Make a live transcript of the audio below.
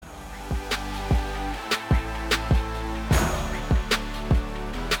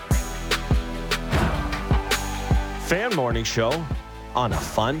Fan Morning Show on a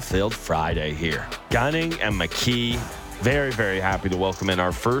fun-filled Friday here. Gunning and McKee. Very, very happy to welcome in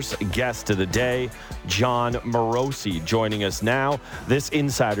our first guest of the day, John Morosi, joining us now. This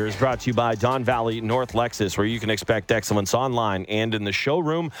Insider is brought to you by Don Valley North Lexus, where you can expect excellence online and in the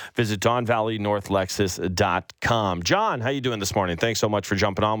showroom. Visit DonValleyNorthLexus.com. John, how you doing this morning? Thanks so much for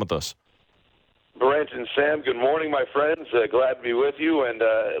jumping on with us. Brent and Sam, good morning, my friends. Glad to be with you. And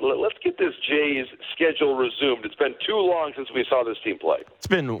let's get this Jays schedule resumed. It's been too long since we saw this team play. It's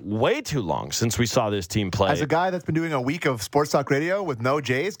been way too long since we saw this team play. As a guy that's been doing a week of Sports Talk Radio with no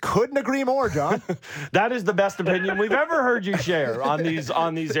Jays, couldn't agree more, John. That is the best opinion we've ever heard you share on these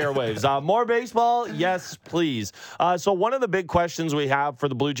airwaves. More baseball? Yes, please. So one of the big questions we have for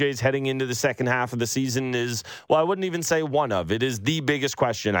the Blue Jays heading into the second half of the season is, well, I wouldn't even say one of. It is the biggest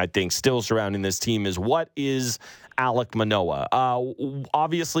question, I think, still surrounding this team is what is Alek Manoah?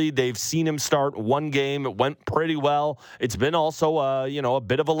 Obviously, they've seen him start one game. It went pretty well. It's been also, a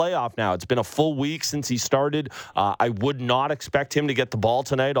bit of a layoff now. It's been a full week since he started. I would not expect him to get the ball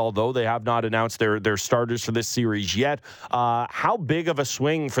tonight, although they have not announced their starters for this series yet. How big of a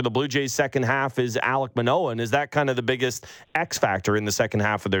swing for the Blue Jays second half is Alek Manoah, and is that kind of the biggest X factor in the second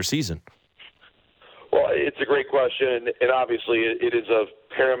half of their season? Well, it's a great question, and obviously it is of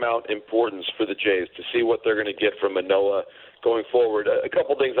paramount importance for the Jays to see what they're going to get from Manoah going forward. A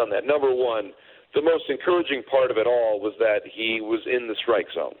couple things on that. Number one, the most encouraging part of it all was that he was in the strike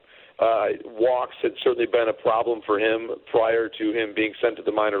zone. Walks had certainly been a problem for him prior to him being sent to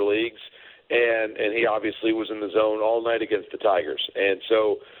the minor leagues, and he obviously was in the zone all night against the Tigers. And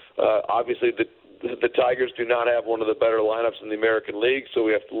so obviously the Tigers do not have one of the better lineups in the American League, so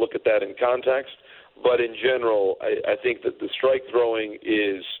we have to look at that in context. But in general, I think that the strike throwing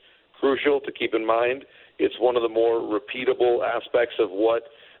is crucial to keep in mind. It's one of the more repeatable aspects of what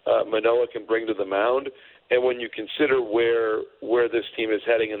Manoah can bring to the mound. And when you consider where this team is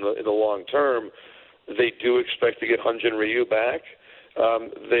heading in the long term, they do expect to get Hyun-Jin Ryu back.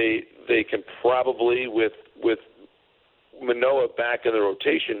 They can probably, with Manoah back in the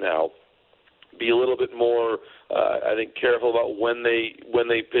rotation now, be a little bit more, I think, careful about when they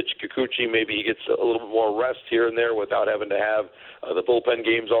pitch Kikuchi. Maybe he gets a little bit more rest here and there without having to have the bullpen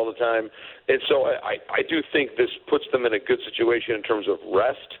games all the time. And so I do think this puts them in a good situation in terms of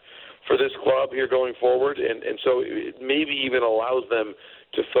rest for this club here going forward. And so it maybe even allows them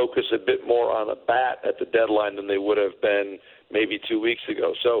to focus a bit more on a bat at the deadline than they would have been maybe 2 weeks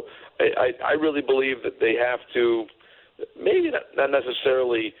ago. So I really believe that they have to maybe not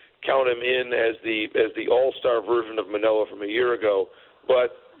necessarily count him in as the all-star version of Manoah from a year ago,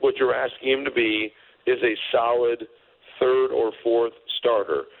 but what you're asking him to be is a solid third or fourth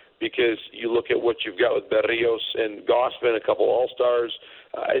starter, because you look at what you've got with Berrios and Gausman, a couple all-stars.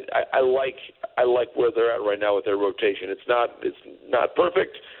 I like where they're at right now with their rotation. It's not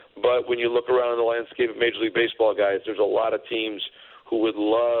perfect, but when you look around the landscape of Major League Baseball, guys, there's a lot of teams who would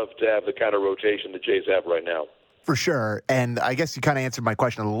love to have the kind of rotation the Jays have right now. For sure. And I guess you kind of answered my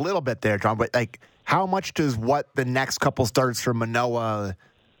question a little bit there, John, but how much does what the next couple starts for Manoah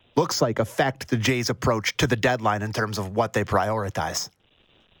looks like affect the Jays' approach to the deadline in terms of what they prioritize?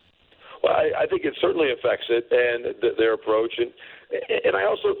 Well, I think it certainly affects it and their approach. And I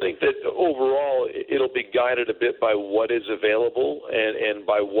also think that overall it'll be guided a bit by what is available and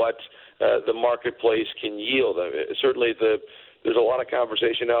by what the marketplace can yield. Certainly there's a lot of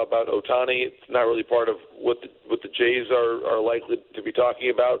conversation now about Ohtani. It's not really part of what the Jays are likely to be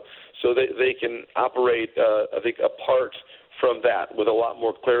talking about. So they can operate, I think, apart from that with a lot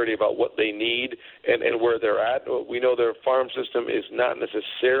more clarity about what they need and where they're at. We know their farm system is not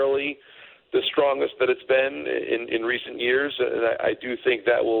necessarily the strongest that it's been in recent years, and I do think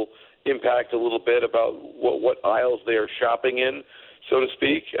that will impact a little bit about what aisles they are shopping in, so to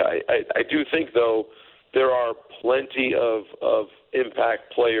speak. I do think, though, there are plenty of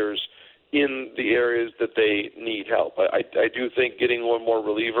impact players in the areas that they need help. I do think getting one more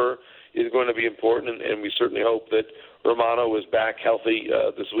reliever is going to be important, and we certainly hope that Romano was back healthy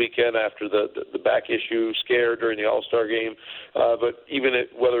this weekend after the back issue scare during the All-Star game. But even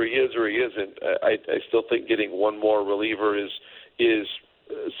whether he is or he isn't, I still think getting one more reliever is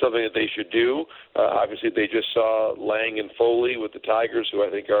something that they should do. Obviously, they just saw Lang and Foley with the Tigers, who I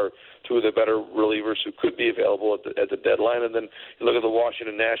think are two of the better relievers who could be available at the deadline. And then you look at the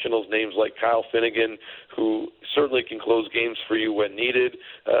Washington Nationals, names like Kyle Finnegan, who certainly can close games for you when needed.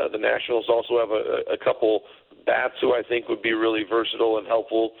 The Nationals also have a couple bats who I think would be really versatile and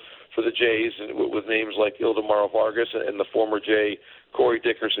helpful for the Jays, and with names like Ildemaro Vargas and the former Jay, Corey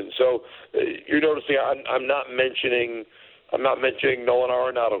Dickerson. So you're noticing I'm not mentioning I'm not mentioning Nolan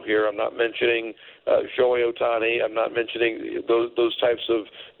Arenado here. I'm not mentioning Shohei Ohtani. I'm not mentioning those types of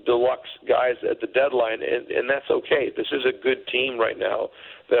deluxe guys at the deadline, and that's okay. This is a good team right now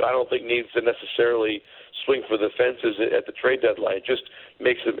that I don't think needs to necessarily swing for the fences at the trade deadline. It just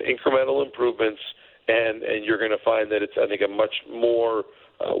makes some incremental improvements, and you're going to find that it's, I think, a much more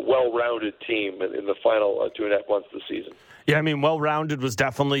well-rounded team in the final 2.5 months of the season. Yeah, I mean, well-rounded was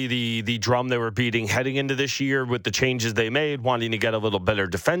definitely the drum they were beating heading into this year with the changes they made, wanting to get a little better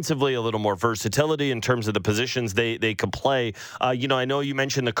defensively, a little more versatility in terms of the positions they could play. I know you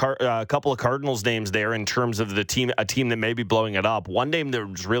mentioned a couple of Cardinals names there in terms of a team that may be blowing it up. One name that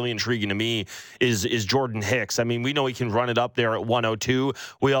was really intriguing to me is Jordan Hicks. I mean, we know he can run it up there at 102.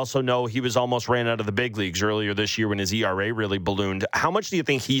 We also know he was almost ran out of the big leagues earlier this year when his ERA really ballooned. How much do you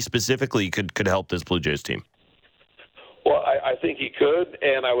think he specifically could help this Blue Jays team? Well, I think he could,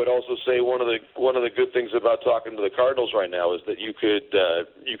 and I would also say one of the good things about talking to the Cardinals right now is that you could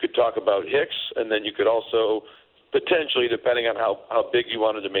talk about Hicks, and then you could also potentially, depending on how big you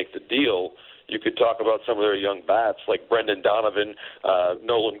wanted to make the deal, you could talk about some of their young bats like Brendan Donovan,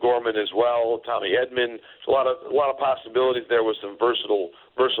 Nolan Gorman as well, Tommy Edman. There's a lot of possibilities there with some versatile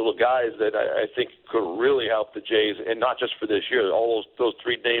guys that I think could really help the Jays, and not just for this year. All those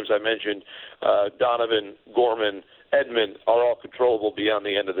three names I mentioned, Donovan, Gorman, Edman, are all controllable beyond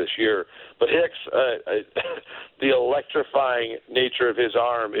the end of this year. But Hicks, the electrifying nature of his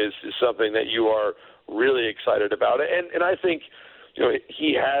arm is something that you are really excited about. And I think,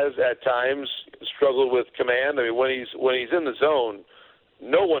 he has at times struggled with command. I mean, when he's in the zone,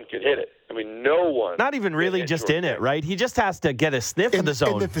 no one can hit it. I mean, no one. Not even really just in it, right? He just has to get a sniff of the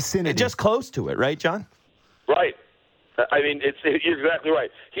zone. In the vicinity. Just close to it, right, John? Right. I mean, you're exactly right.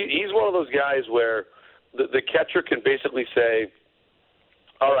 He's one of those guys where the catcher can basically say,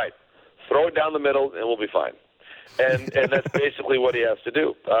 all right, throw it down the middle and we'll be fine. And that's basically what he has to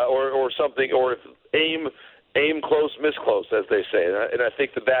do. Or something, or if aim close, miss close, as they say. And I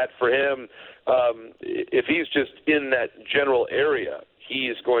think that for him, if he's just in that general area, he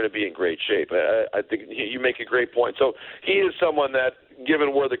is going to be in great shape. I think you make a great point. So he is someone that,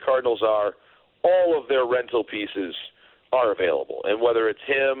 given where the Cardinals are, all of their rental pieces are available. And whether it's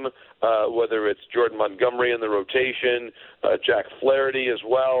him, whether it's Jordan Montgomery in the rotation, Jack Flaherty as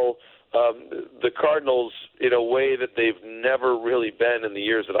well, the Cardinals, in a way that they've never really been in the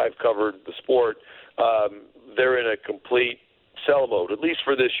years that I've covered the sport, they're in a complete sell mode, at least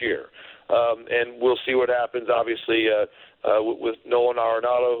for this year. And we'll see what happens, obviously, with Nolan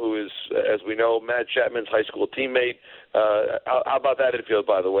Arenado, who is, as we know, Matt Chapman's high school teammate. How about that infield,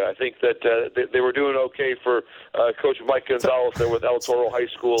 by the way? I think that they were doing okay for Coach Mike Gonzalez there with El Toro High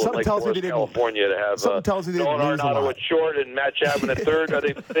School in Lake Forest, California, to have Nolan Arenado at short and Matt Chapman at third.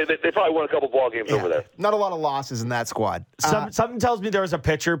 They probably won a couple ball games over there. Not a lot of losses in that squad. Something tells me there was a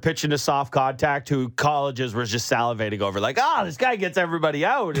pitcher pitching to soft contact who colleges were just salivating over, like, this guy gets everybody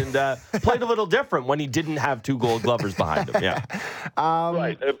out, and played a little different when he didn't have two Gold Glovers behind him. Yeah,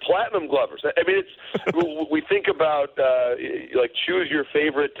 right. Platinum Glovers. I mean, we think about like choose your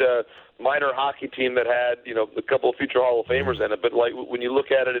favorite minor hockey team that had a couple of future Hall of Famers in it. But like when you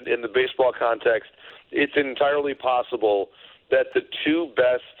look at it in the baseball context, it's entirely possible that the two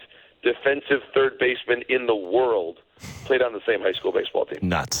best defensive third basemen in the world played on the same high school baseball team.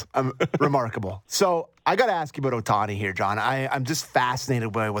 Nuts. Remarkable. So I got to ask you about Ohtani here, John. I'm just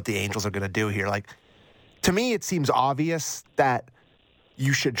fascinated by what the Angels are going to do here. Like, to me, it seems obvious that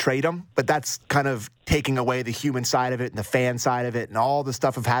you should trade him, but that's kind of taking away the human side of it and the fan side of it and all the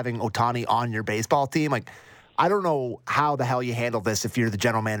stuff of having Ohtani on your baseball team. Like, I don't know how the hell you handle this if you're the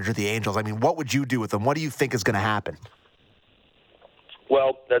general manager of the Angels. I mean, what would you do with him? What do you think is going to happen?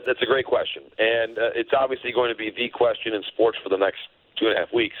 Well, that's a great question, and it's obviously going to be the question in sports for the next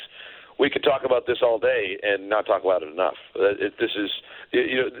 2.5 weeks. We could talk about this all day and not talk about it enough.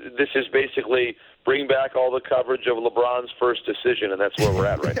 This is basically bring back all the coverage of LeBron's first decision, and that's where we're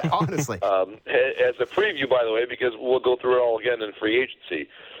at right now. Honestly. As a preview, by the way, because we'll go through it all again in free agency.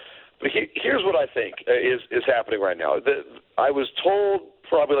 But here's what I think is happening right now. I was told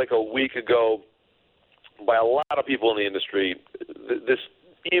probably like a week ago by a lot of people in the industry, this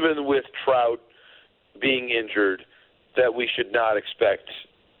even with Trout being injured, that we should not expect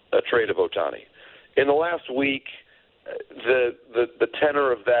a trade of Ohtani. In the last week, the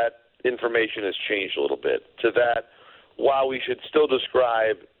tenor of that information has changed a little bit to that while we should still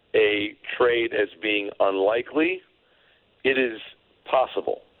describe a trade as being unlikely, it is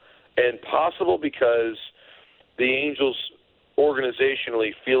possible. And possible because the Angels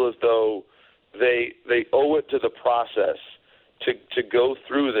organizationally feel as though they owe it to the process to go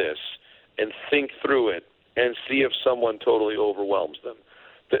through this and think through it and see if someone totally overwhelms them.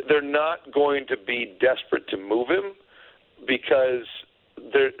 They're not going to be desperate to move him because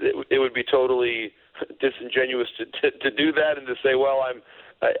it would be totally disingenuous to do that and to say, well,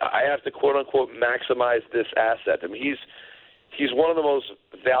 I have to quote unquote maximize this asset. I mean, he's one of the most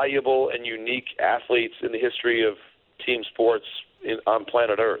valuable and unique athletes in the history of team sports on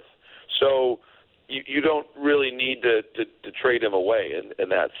planet Earth. So you don't really need to trade him away in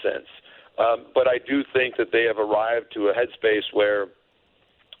that sense. But I do think that they have arrived to a headspace where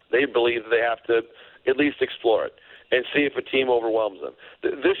they believe they have to at least explore it and see if a team overwhelms them.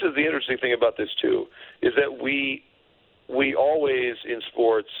 This is the interesting thing about this, too, is that we always in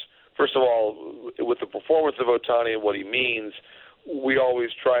sports, first of all, with the performance of Ohtani and what he means, we always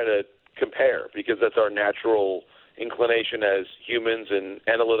try to compare because that's our natural inclination as humans and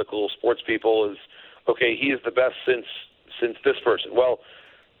analytical sports people is, okay, he is the best since this person. Well,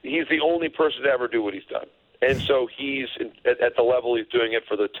 he's the only person to ever do what he's done. And so he's at the level he's doing it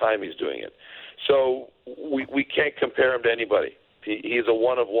for the time he's doing it. So we can't compare him to anybody. He's a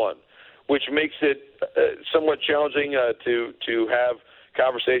one of one, which makes it somewhat challenging to have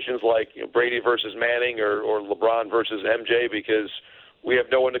conversations like Brady versus Manning or LeBron versus MJ because we have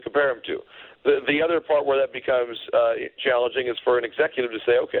no one to compare him to. The other part where that becomes challenging is for an executive to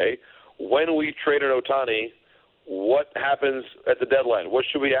say, okay, when we trade an Ohtani, what happens at the deadline? What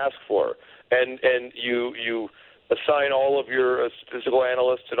should we ask for? And you assign all of your statistical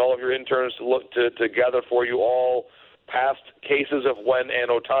analysts and all of your interns to look to gather for you all past cases of when an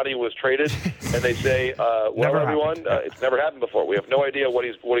Ohtani was traded, and they say, "Well, everyone, it's never happened before. We have no idea what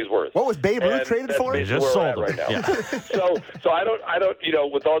he's worth." What was Babe Ruth traded for? They just sold him right now. Yeah. So I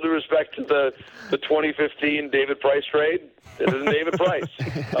don't. With all due respect to the 2015 David Price trade, it isn't David Price.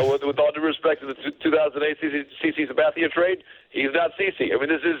 With all due respect to the 2008 CeCe Sabathia trade, he's not CeCe. I mean,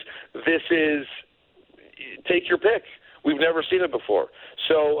 this is take your pick. We've never seen it before.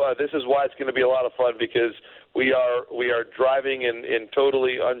 So this is why it's going to be a lot of fun because we are driving in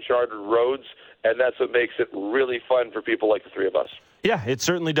totally uncharted roads, and that's what makes it really fun for people like the three of us. Yeah, it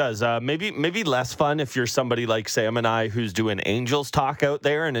certainly does. Maybe less fun if you're somebody like Sam and I who's doing Angels talk out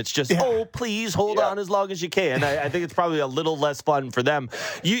there, and it's just, oh, please hold on as long as you can. I think it's probably a little less fun for them.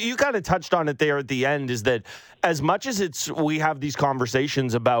 You kind of touched on it there at the end, is that as much as we have these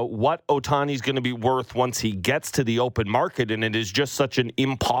conversations about what Ohtani's going to be worth once he gets to the open market, and it is just such an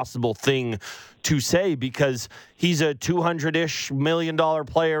impossible thing to say because he's a $200-ish million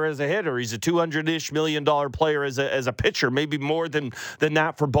player as a hitter. He's a $200-ish million player as a pitcher, maybe more than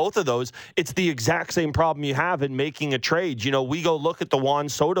that for both of those. It's the exact same problem you have in making a trade. You know, we go look at the Juan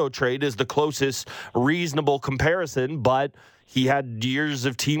Soto trade as the closest reasonable comparison, but he had years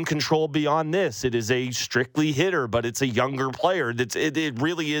of team control beyond this. It is a strictly hitter, but it's a younger player. It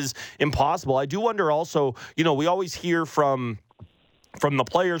really is impossible. I do wonder also, we always hear from the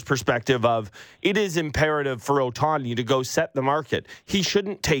player's perspective of it is imperative for Ohtani to go set the market. He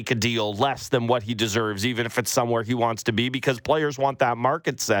shouldn't take a deal less than what he deserves, even if it's somewhere he wants to be, because players want that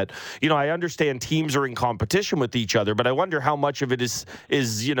market set. I understand teams are in competition with each other, but I wonder how much of it is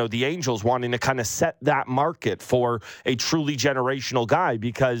the Angels wanting to kind of set that market for a truly generational guy,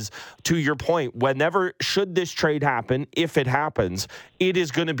 because to your point, whenever should this trade happen, if it happens, it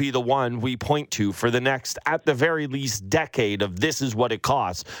is going to be the one we point to for the next, at the very least, decade of this is what it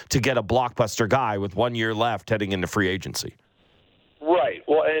costs to get a blockbuster guy with 1 year left heading into free agency. Right.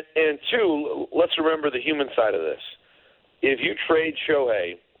 Well, and two, let's remember the human side of this. If you trade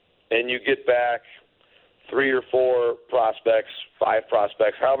Shohei and you get back 3 or 4 prospects, 5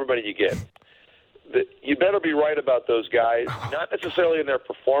 prospects, however many you get, you better be right about those guys, not necessarily in their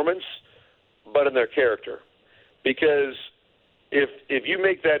performance, but in their character. Because if you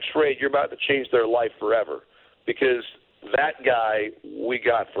make that trade, you're about to change their life forever. Because that guy we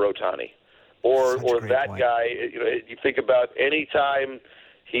got for Ohtani, or that point. Guy. You think about any time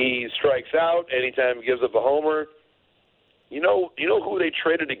he strikes out, anytime he gives up a homer. You know who they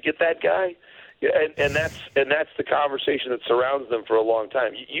traded to get that guy, and that's the conversation that surrounds them for a long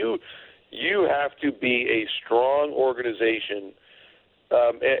time. You have to be a strong organization,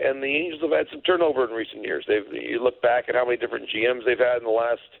 and the Angels have had some turnover in recent years. You look back at how many different GMs they've had in the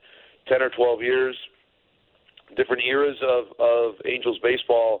last 10 or 12 years. Different eras of Angels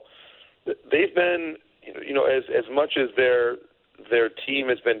baseball, they've been, as much as their team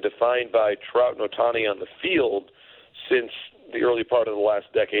has been defined by Trout and Ohtani on the field since the early part of the last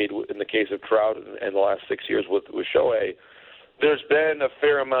decade, in the case of Trout, and the last 6 years with Shohei, there's been a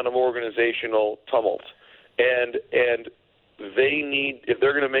fair amount of organizational tumult, and they need, if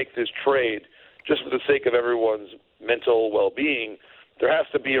they're going to make this trade, just for the sake of everyone's mental well-being, there has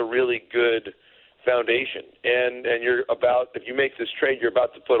to be a really good foundation. And if you make this trade, you're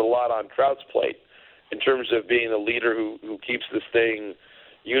about to put a lot on Trout's plate in terms of being the leader who keeps this thing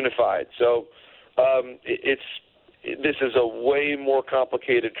unified. So this is a way more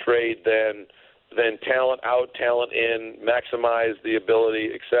complicated trade than talent out, talent in, maximize the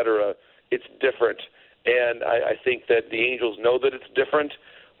ability, et cetera. It's different. And I think that the Angels know that it's different,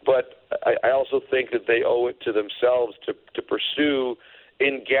 but I also think that they owe it to themselves to pursue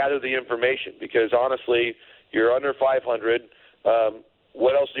and gather the information, because honestly, you're under 500.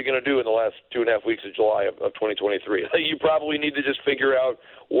 What else are you going to do in the last 2.5 weeks of July of 2023? You probably need to just figure out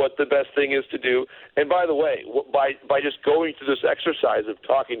what the best thing is to do. And by the way, by just going through this exercise of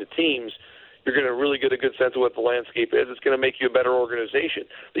talking to teams, you're going to really get a good sense of what the landscape is. It's going to make you a better organization.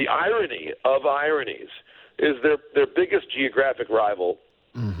 The irony of ironies is their biggest geographic rival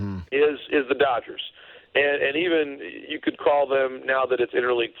is the Dodgers. And even you could call them, now that it's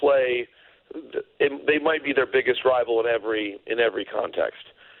interleague play, they might be their biggest rival in every context,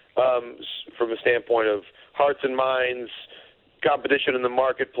 from a standpoint of hearts and minds, competition in the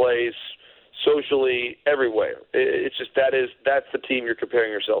marketplace, socially, everywhere. It's just that's the team you're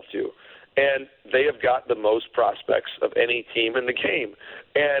comparing yourself to. And they have got the most prospects of any team in the game.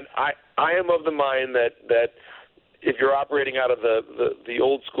 And I am of the mind that if you're operating out of the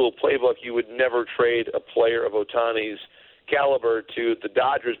old school playbook, you would never trade a player of Ohtani's caliber to the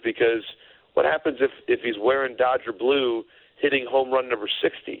Dodgers, because what happens if he's wearing Dodger blue, hitting home run number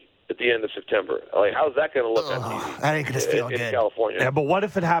 60 at the end of September? Like, how's that going to look on TV? That ain't going to feel in good. California. Yeah, but what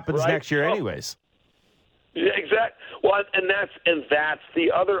if it happens next year anyways? Yeah, exactly. Well, and that's the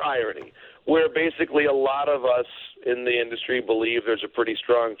other irony, where basically a lot of us in the industry believe there's a pretty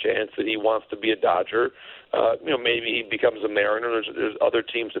strong chance that he wants to be a Dodger. Maybe he becomes a Mariner. There's other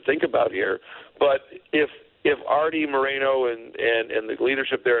teams to think about here. But if Artie Moreno and the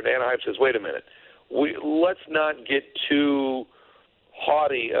leadership there in Anaheim says, wait a minute, let's not get too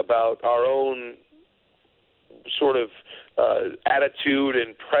haughty about our own sort of attitude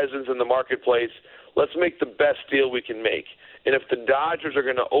and presence in the marketplace. Let's make the best deal we can make. And if the Dodgers are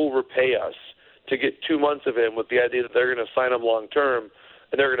going to overpay us to get 2 months of him with the idea that they're going to sign him long term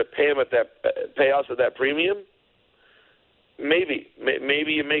and they're going to pay us at that premium, maybe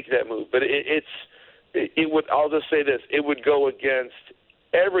you make that move. But it would. I'll just say this: it would go against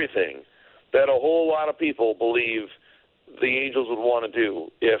everything that a whole lot of people believe the Angels would want to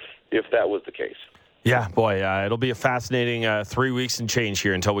do if that was the case. Yeah, boy, it'll be a fascinating 3 weeks and change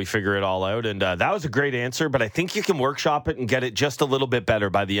here until we figure it all out. And that was a great answer, but I think you can workshop it and get it just a little bit better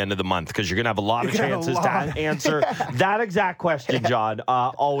by the end of the month, because you're going to have a lot of chances to answer that exact question, John.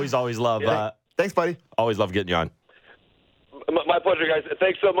 Always love. Thanks, buddy. Always love getting you on. My pleasure, guys.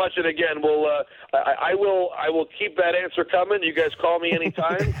 Thanks so much. And again, I will keep that answer coming. You guys call me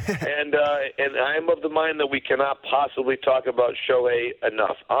anytime. and I'm of the mind that we cannot possibly talk about Shohei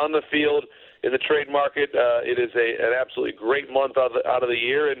enough on the field. In the trade market, it is an absolutely great month out of the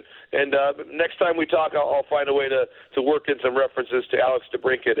year. And next time we talk, I'll find a way to work in some references to Alex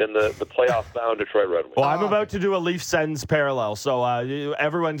DeBrincat and the playoff-bound Detroit Red Wings. Well, I'm about to do a Leaf Sens parallel, so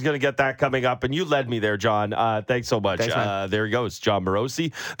everyone's going to get that coming up. And you led me there, John. Thanks so much. Thanks, there he goes, John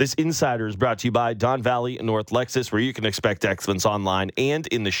Morosi. This Insider is brought to you by Don Valley North Lexus, where you can expect excellence online and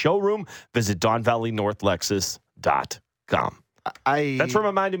in the showroom. Visit DonValleyNorthLexus.com. That's where my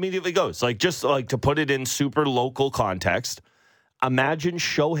mind immediately goes. Just to put it in super local context, imagine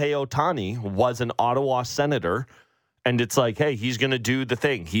Shohei Ohtani was an Ottawa Senator, and it's like, hey, he's going to do the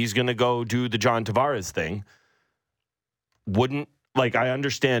thing. He's going to go do the John Tavares thing. I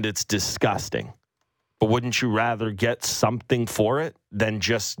understand it's disgusting, but wouldn't you rather get something for it than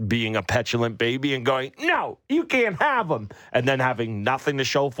just being a petulant baby and going, no, you can't have him, and then having nothing to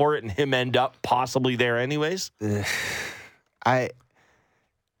show for it and him end up possibly there anyways?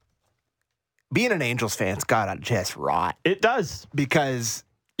 Being an Angels fan's gotta just rot. It does, because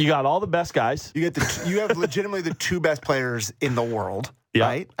you got all the best guys. You have legitimately the two best players in the world,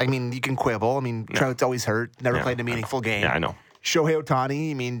 right? I mean, you can quibble. I mean, Trout's always hurt, never played a meaningful game. Yeah, I know. Shohei Ohtani,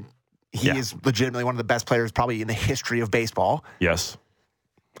 I mean, he is legitimately one of the best players probably in the history of baseball. Yes,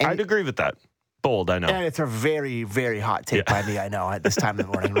 I'd agree with that. Bold, I know. And it's a very, very hot take by me, I know, at this time of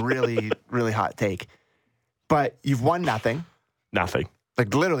the morning. Really, really hot take. But you've won nothing. Nothing.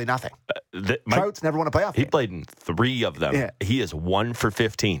 Literally nothing. Trout's never won a playoff game. He played in 3 of them. Yeah. He is 1 for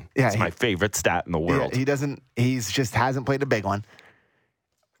 15. Yeah, it's my favorite stat in the world. Yeah, he just hasn't played a big one.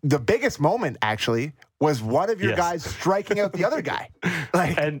 The biggest moment, actually, was one of your guys striking out the other guy.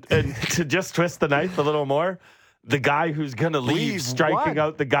 And to just twist the knife a little more, the guy who's going to leave striking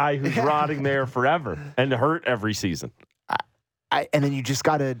out the guy who's rotting there forever and hurt every season. and then you just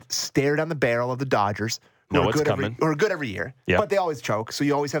got to stare down the barrel of the Dodgers, who are good every year, but they always choke, so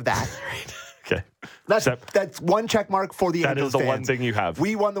you always have that. Okay. That's one check mark for the Angels That is the fans. one thing you have.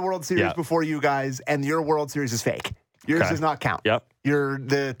 We won the World Series before you guys, and your World Series is fake. Yours does not count. Yep.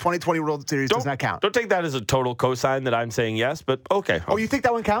 The 2020 World Series does not count. Don't take that as a total cosign that I'm saying yes, but okay. Oh, you think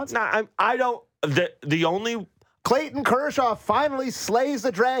that one counts? Nah, I don't. The only... Clayton Kershaw finally slays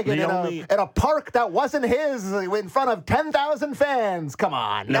the dragon in a park that wasn't his in front of 10,000 fans. Come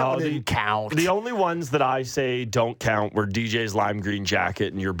on, that didn't count. The only ones that I say don't count were DJ's lime green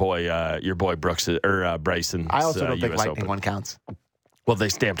jacket and your boy Brooks or Bryson's. I also don't think US Lightning Open. one counts. Well, they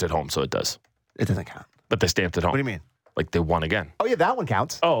stamped it home, so it does. It doesn't count. But they stamped it home. What do you mean? Like they won again. Oh yeah, that one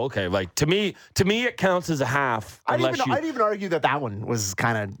counts. Oh, okay. Like to me, it counts as a half. I'd even argue that one was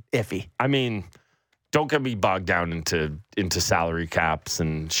kind of iffy. I mean, don't get me bogged down into salary caps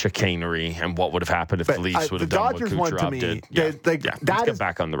and chicanery and what would have happened if the Leafs would have done what Kucherov did. That is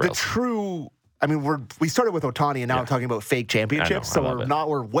back on the rails. The true. I mean, we started with Ohtani, and now I'm talking about fake championships. So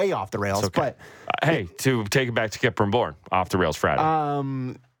we're way off the rails. Okay. But hey, to take it back to Kipper and Bourne, off the rails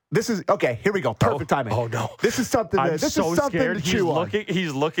Friday. This is okay. Here we go. Perfect timing. Oh no! This is something. This is something scared. to chew on.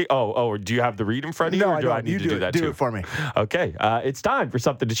 He's looking. Oh. Do you have the read in front of you? No, or do I need to do that too? Do it for me. Okay. It's time for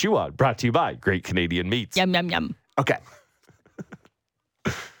something to chew on. Brought to you by Great Canadian Meats. Yum yum yum. Okay.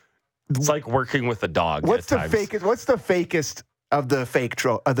 It's like working with a dog. What's the fakest? What's the fakest of the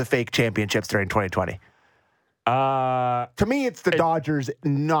fake championships during 2020? To me, it's the Dodgers.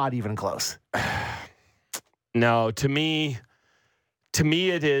 Not even close. No, to me,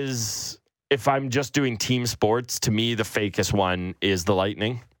 it is, if I'm just doing team sports, to me, the fakest one is the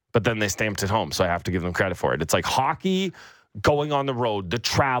Lightning. But then they stamped it home, so I have to give them credit for it. It's like hockey, going on the road, the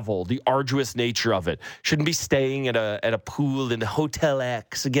travel, the arduous nature of it. Shouldn't be staying at a pool in a Hotel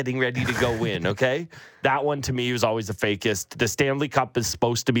X getting ready to go in, okay? That one, to me, was always the fakest. The Stanley Cup is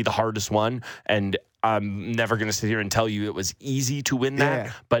supposed to be the hardest one, and I'm never going to sit here and tell you it was easy to win that.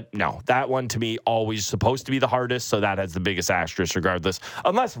 Yeah. But no, that one to me always supposed to be the hardest, so that has the biggest asterisk regardless.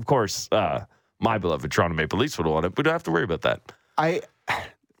 Unless, of course, my beloved Toronto Maple Leafs would have won it. We don't have to worry about that.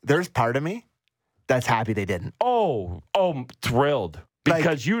 There's part of me that's happy they didn't. Oh, thrilled.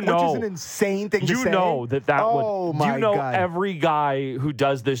 Because which is an insane thing to say. You know that God. Every guy who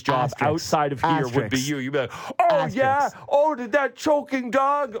does this job outside of here would be you. You'd be like, did that choking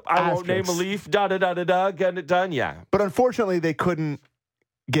dog? I won't name a Leaf, da-da-da-da-da, get it done, yeah. But unfortunately, they couldn't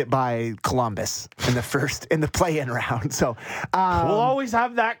get by Columbus in the play-in round. So we'll always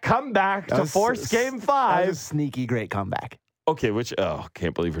have that comeback to force Game 5. That was a sneaky, great comeback. Okay,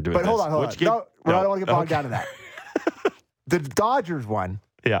 can't believe we're doing this. But hold on. No, I don't want to get bogged down in that. The Dodgers one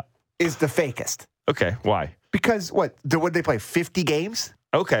is the fakest. Okay, why? Because would they play 50 games?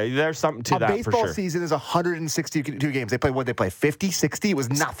 Okay, there's something to that for sure. A baseball season is 162 games. They play 50, 60? It was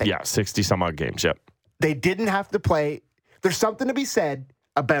nothing. Yeah, 60 some odd games, yep. They didn't have to play. There's something to be said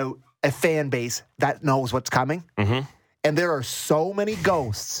about a fan base that knows what's coming. Mm-hmm. And there are so many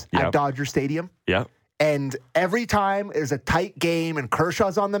ghosts at Dodger Stadium. Yeah. And every time there's a tight game and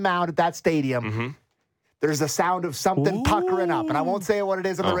Kershaw's on the mound at that stadium, there's a sound of something puckering up. And I won't say what it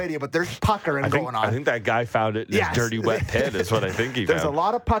is on the radio, but there's puckering going on. I think that guy found it in his dirty, wet pit is what I think he found. There's a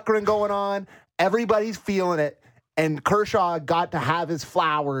lot of puckering going on. Everybody's feeling it. And Kershaw got to have his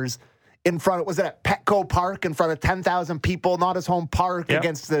flowers in front of, was it at Petco Park in front of 10,000 people, not his home park,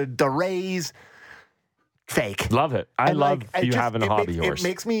 against the Rays. Fake. Love it. I love having a hobby horse. It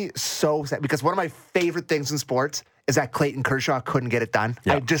makes me so sad because one of my favorite things in sports is that Clayton Kershaw couldn't get it done.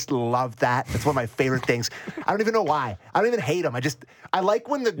 Yep. I just love that. It's one of my favorite things. I don't even know why. I don't even hate him. I like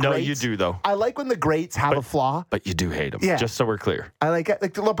when the greats... No, you do, though. I like when the greats have a flaw. But you do hate him, just so we're clear. I like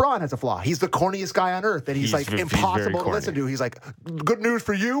LeBron has a flaw. He's the corniest guy on earth, and he's impossible to listen to. He's like, good news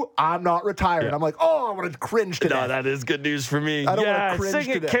for you, I'm not retired. Yeah. I'm like, I want to cringe to death. No, that is good news for me. I don't want to cringe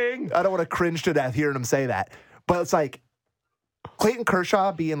sing it, King. I don't want to cringe to death hearing him say that. But it's like Clayton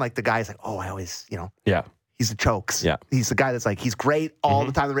Kershaw being like the guy's like, I always, he's the chokes. Yeah. He's the guy that's like, he's great all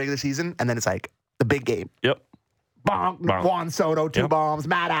the time in the regular season. And then it's like the big game. Yep. Bonk. Juan Soto, 2 bombs.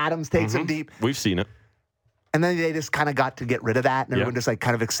 Matt Adams takes him deep. We've seen it. And then they just kind of got to get rid of that. And everyone just like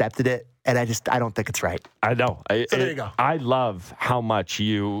kind of accepted it. And I don't think it's right. I know. So there you go. I love how much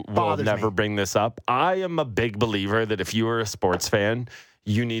you will never bring this up. I am a big believer that if you are a sports fan,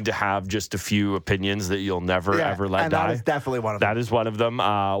 you need to have just a few opinions that you'll never, ever let die. That is definitely one of them. That is one of them.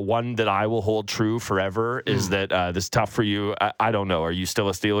 One that I will hold true forever is that this is tough for you. I don't know. Are you still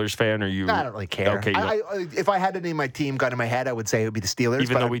a Steelers fan? Or you? I don't really care. Okay, if I had to name my team, gun in my head, I would say it would be the Steelers.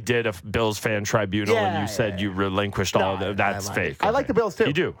 Even though we did a Bills fan tribunal and you said you relinquished all of them. That's fake. I like the Bills too.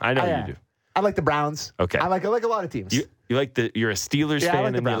 You do. I know you do. I like the Browns. Okay. I like a lot of teams. You're a Steelers fan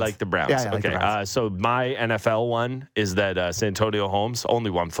like and you like the Browns. Yeah, I like the Browns. So my NFL one is that Santonio Holmes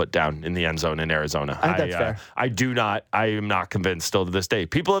only 1 foot down in the end zone in Arizona. I think that's fair. I am not convinced still to this day.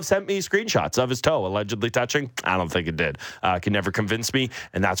 People have sent me screenshots of his toe allegedly touching. I don't think it did. Can never convince me,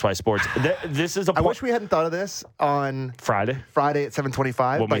 and that's why sports. This is a. I wish we hadn't thought of this on Friday at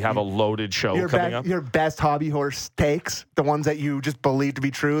 7:25 when we have a loaded show coming up. Your best hobby horse takes, the ones that you just believe to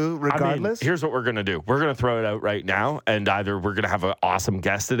be true, regardless. Here's what we're gonna do. We're gonna throw it out right now, and either we're going to have an awesome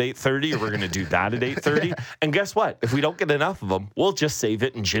guest at 8:30 or we're going to do that at 8:30. And guess what? If we don't get enough of them, we'll just save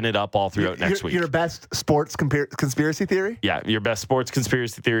it and gin it up all throughout next week. Your best sports conspiracy theory? Yeah, your best sports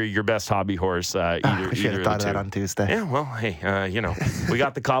conspiracy theory, your best hobby horse. Either I should have thought of that on Tuesday. Yeah, well, hey, we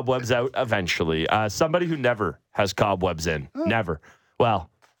got the cobwebs out eventually. Somebody who never has cobwebs in. Never.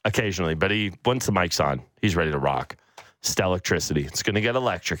 Well, occasionally, but once the mic's on, he's ready to rock. Stellicktricity. It's going to get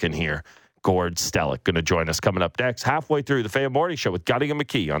electric in here. Gord, Stellick going to join us coming up next, halfway through the Fan Morning Show with Gutting and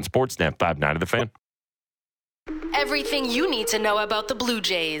McKee on Sportsnet 590 The Fan. Everything you need to know about the Blue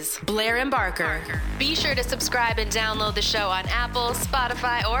Jays. Blair and Barker. Be sure to subscribe and download the show on Apple,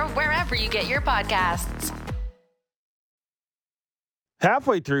 Spotify, or wherever you get your podcasts.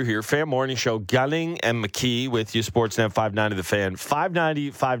 Halfway through here, Fan Morning Show, Gunning and McKee with you, Sportsnet 590 The Fan.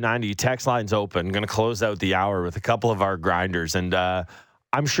 590, text line's open. Going to close out the hour with a couple of our grinders. And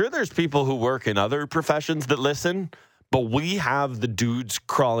I'm sure there's people who work in other professions that listen, but we have the dudes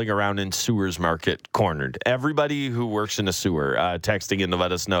crawling around in sewers market cornered. Everybody who works in a sewer texting in to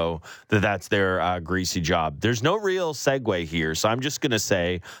let us know that that's their greasy job. There's no real segue here, so I'm just going to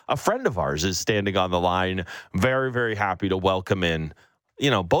say a friend of ours is standing on the line. Very, very happy to welcome in,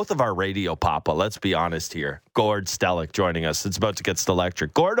 both of our radio papa, let's be honest here. Gord, Stellick joining us. It's about to get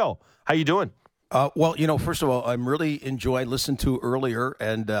electric. Gordo, how you doing? Well, first of all, I'm really enjoying listening to earlier,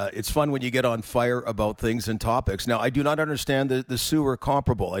 and it's fun when you get on fire about things and topics. Now, I do not understand the sewer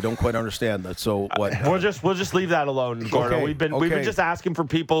comparable. I don't quite understand that. So what? We'll just leave that alone, Gordo. Okay, We've been just asking for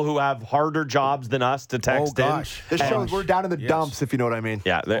people who have harder jobs than us to text in. This shows we're down in the dumps, if you know what I mean.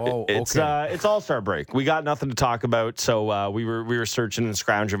 Yeah, it's All-Star break. We got nothing to talk about, so we were searching and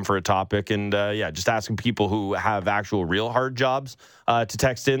scrounging for a topic, and just asking people who have actual real hard jobs to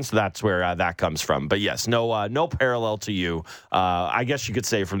text in. So that's where that comes from. But yes, no parallel to you. I guess you could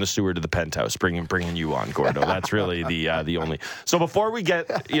say from the sewer to the penthouse, bringing you on, Gordo. That's really the only. So before we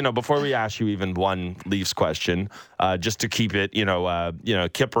ask you even one Leafs question, just to keep it,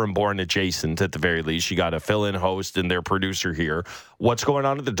 Kipper and Bourne adjacent at the very least, you got a fill-in host and their producer here. What's going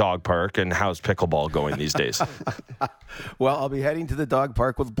on at the dog park, and how's pickleball going these days? Well, I'll be heading to the dog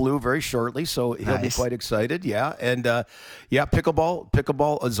park with Blue very shortly, so he'll be quite excited. Yeah, and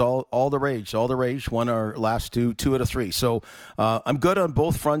pickleball is all the rage. All the rage. Won our last two out of three. So I'm good on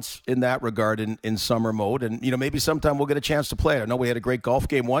both fronts in that regard in summer mode, and maybe sometime we'll get a chance to play it. I know we had a great golf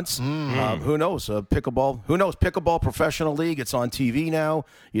game once. Who knows? Pickleball. Who knows? Pickleball professional league. It's on TV now.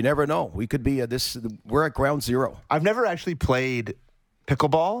 You never know. We could be we're at ground zero. I've never actually played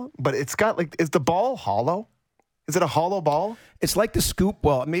pickleball, but it's got is the ball hollow? Is it a hollow ball? It's like the scoop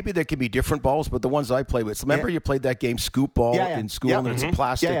ball. Maybe there can be different balls, but the ones I play with. Remember you played that game scoop ball in school, and it's a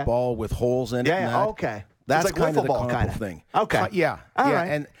plastic ball with holes in it. Yeah, okay. That's it's like kind of the ball comparable thing. Okay. All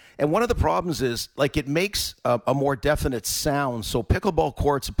right. And one of the problems is it makes a more definite sound. So pickleball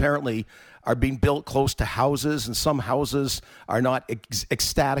courts apparently are being built close to houses, and some houses are not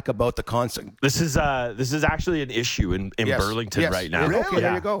ecstatic about the concept. This is actually an issue in Burlington right now. Really? Okay,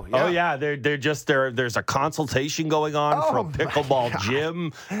 there you go. Yeah. Oh yeah, there's a consultation going on for a pickleball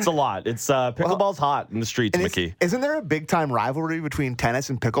gym. It's a lot. It's pickleball's hot in the streets, Mickey. Isn't there a big time rivalry between tennis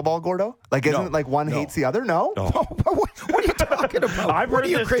and pickleball, Gordo? One hates the other? No. What are you talking about? I've heard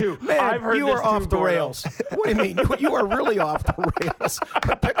this too. Man, you are off the rails. What do you mean? You are really off the rails.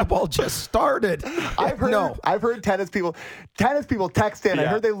 Pickleball just started. I've heard tennis people text in. I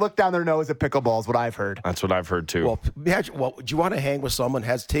heard they look down their nose at pickleball is what I've heard. That's what I've heard too. Well, do you want to hang with someone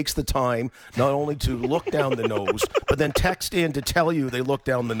takes the time not only to look down the nose, but then text in to tell you they look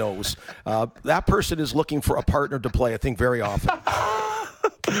down the nose? That person is looking for a partner to play, I think, very often.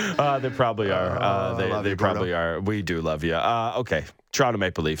 They probably are. They probably are. We do love you. Okay, Toronto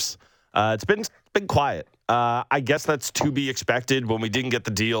Maple Leafs. It's been quiet. I guess that's to be expected when we didn't get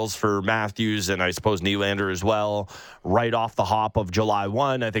the deals for Matthews and I suppose Nylander as well right off the hop of July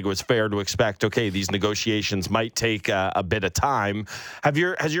 1. I think it was fair to expect, okay, these negotiations might take a bit of time.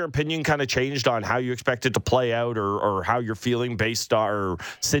 Has your opinion kind of changed on how you expect it to play out or how you're feeling based on or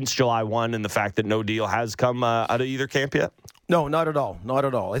since July 1 and the fact that no deal has come out of either camp yet? No, not at all. Not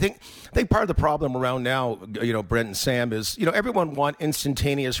at all. I think part of the problem around now, Brent and Sam, is, everyone want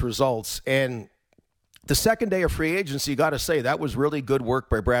instantaneous results. And The second day of free agency, got to say, that was really good work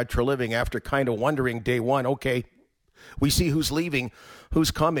by Brad Treliving after kind of wondering day one, okay, we see who's leaving,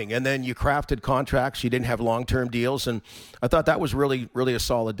 who's coming. And then you crafted contracts. You didn't have long-term deals. And I thought that was really, really a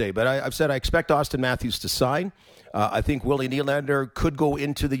solid day. But I've said I expect Austin Matthews to sign. I think Willie Nylander could go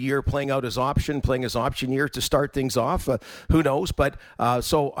into the year playing his option year to start things off. Who knows? But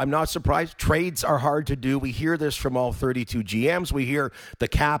so I'm not surprised. Trades are hard to do. We hear this from all 32 GMs. We hear the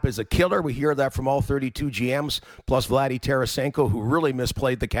cap is a killer. We hear that from all 32 GMs, plus Vladdy Tarasenko, who really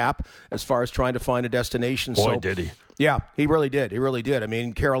misplayed the cap as far as trying to find a destination. Boy, did he. Yeah, he really did. He really did. I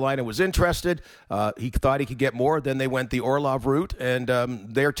mean, Carolina was interested. He thought he could get more. Then they went the Orlov route, and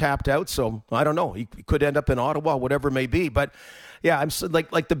they're tapped out. So I don't know. He could end up in Ottawa, whatever it may be. But yeah, I'm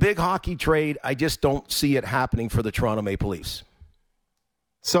like the big hockey trade. I just don't see it happening for the Toronto Maple Leafs.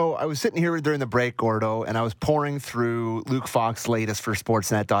 So I was sitting here during the break, Gordo, and I was pouring through Luke Fox's latest for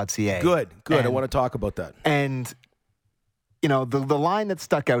Sportsnet.ca. Good. I want to talk about that. And you know, the line that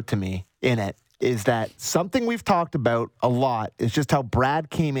stuck out to me in it is that something we've talked about a lot is just how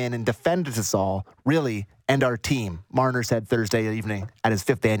Brad came in and defended us all, really, and our team. Marner said Thursday evening at his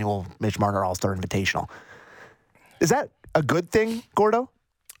 5th annual Mitch Marner All-Star Invitational. Is that a good thing, Gordo?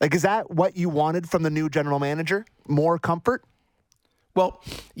 Like, is that what you wanted from the new general manager? More comfort? Well,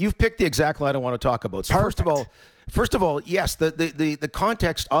 you've picked the exact line I want to talk about. So first of all, yes, the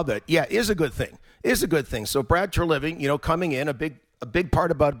context of it, is a good thing. Is a good thing. So Brad Treliving, coming in, a big part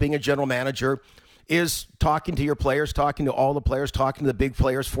about being a general manager is talking to your players, talking to all the players, talking to the big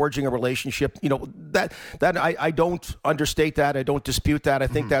players, forging a relationship. That I don't understate that. I don't dispute that. I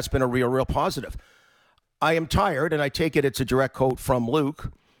think that's been a real positive. I am tired, and I take it's a direct quote from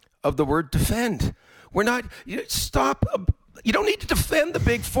Luke, of the word defend. We're not, stop. You don't need to defend the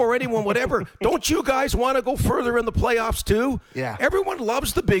Big Four, anyone, whatever. Don't you guys want to go further in the playoffs too? Yeah. Everyone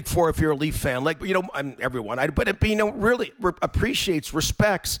loves the Big Four if you're a Leaf fan. But really appreciates,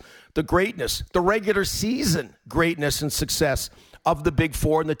 respects the greatness, the regular season greatness and success of the Big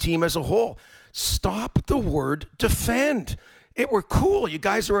Four and the team as a whole. Stop the word defend. We're cool. You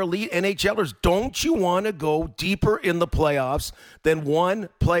guys are elite NHLers. Don't you want to go deeper in the playoffs than one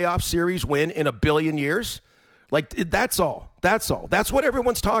playoff series win in a billion years? That's all. That's what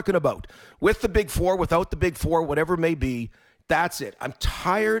everyone's talking about. With the Big Four, without the Big Four, whatever it may be, that's it. I'm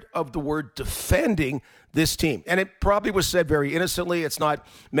tired of the word defending this team. And it probably was said very innocently. It's not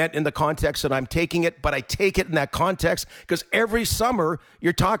meant in the context that I'm taking it, but I take it in that context because every summer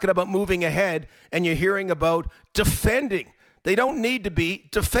you're talking about moving ahead and you're hearing about defending. They don't need to be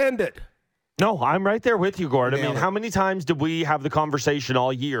defended. No, I'm right there with you, Gord. I mean, how many times did we have the conversation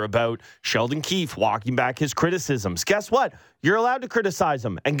all year about Sheldon Keefe walking back his criticisms? Guess what? You're allowed to criticize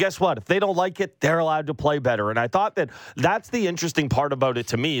them. And guess what? If they don't like it, they're allowed to play better. And I thought that's the interesting part about it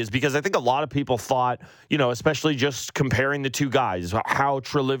to me is because I think a lot of people thought, especially just comparing the two guys, how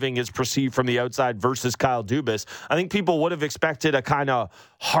Treliving is perceived from the outside versus Kyle Dubas. I think people would have expected a kind of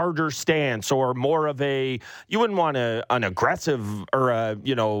harder stance or more of you wouldn't want an aggressive or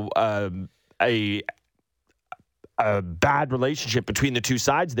a bad relationship between the two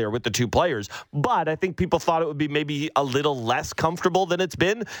sides there with the two players. But I think people thought it would be maybe a little less comfortable than it's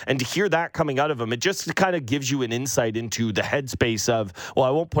been. And to hear that coming out of him, it just kind of gives you an insight into the headspace of, well, I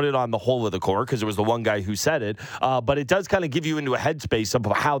won't put it on the whole of the core because it was the one guy who said it. But it does kind of give you into a headspace of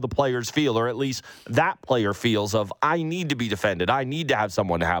how the players feel, or at least that player feels of, I need to be defended. I need to have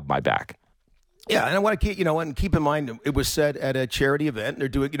someone to have my back. Yeah, and I want to keep in mind it was said at a charity event. They're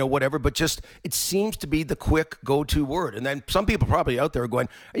doing whatever, but just it seems to be the quick go-to word. And then some people probably out there are going,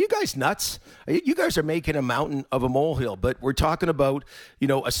 "Are you guys nuts? You guys are making a mountain of a molehill." But we're talking about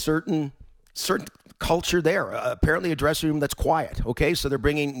a certain culture there. Apparently, a dressing room that's quiet. Okay, so they're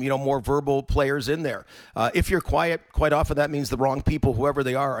bringing more verbal players in there. If you're quiet, quite often that means the wrong people, whoever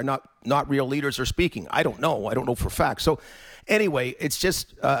they are not real leaders, are speaking. I don't know for a fact. So. Anyway, it's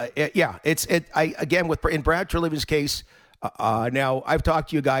just, in Brad Treliving's case, now I've talked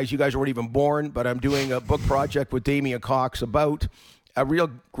to you guys weren't even born, but I'm doing a book project with Damian Cox about a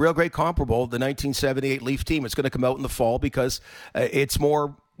real great comparable, the 1978 Leaf team. It's going to come out in the fall because it's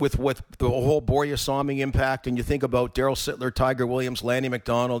more with the whole Borja Salming impact, and you think about Darryl Sittler, Tiger Williams, Lanny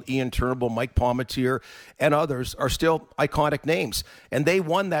McDonald, Ian Turnbull, Mike Palmetier, and others are still iconic names. And they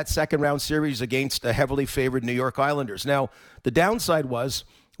won that second-round series against the heavily favored New York Islanders. Now, the downside was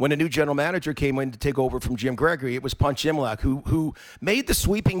when a new general manager came in to take over from Jim Gregory, it was Punch Imlach who made the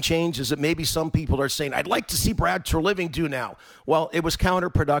sweeping changes that maybe some people are saying, I'd like to see Brad Treliving do now. Well, it was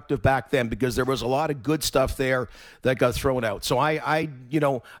counterproductive back then because there was a lot of good stuff there that got thrown out. So I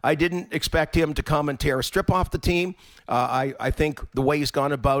didn't expect him to come and tear a strip off the team. I think the way he's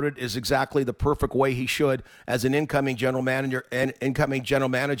gone about it is exactly the perfect way he should as an incoming general manager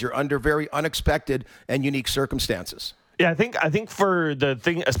under very unexpected and unique circumstances. Yeah, I think for the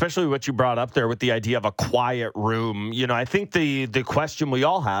thing, especially what you brought up there with the idea of a quiet room, I think the question we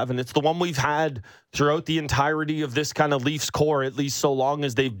all have, and it's the one we've had throughout the entirety of this kind of Leafs core, at least so long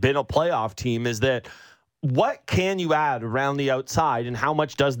as they've been a playoff team, is that what can you add around the outside and how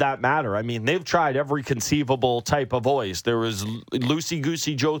much does that matter? I mean, they've tried every conceivable type of voice. There was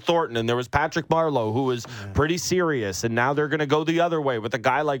loosey-goosey Joe Thornton and there was Patrick Marleau who was pretty serious, and now they're going to go the other way with a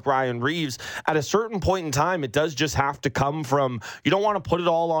guy like Ryan Reeves. At a certain point in time, it does just have to come from, you don't want to put it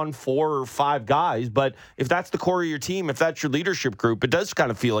all on 4 or 5 guys, but if that's the core of your team, if that's your leadership group, it does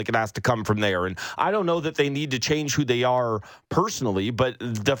kind of feel like it has to come from there. And I don't know that they need to change who they are personally, but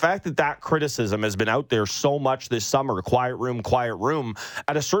the fact that criticism has been out there so much this summer, quiet room,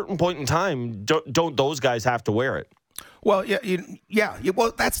 at a certain point in time, don't those guys have to wear it? Well,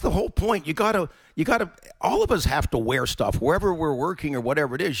 well, that's the whole point. You gotta. All of us have to wear stuff wherever we're working or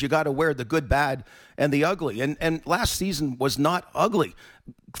whatever it is. You got to wear the good, bad, and the ugly. And last season was not ugly.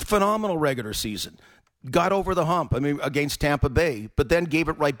 Phenomenal regular season. Got over the hump, against Tampa Bay, but then gave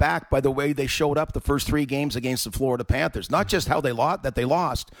it right back by the way they showed up the first 3 games against the Florida Panthers. Not just how they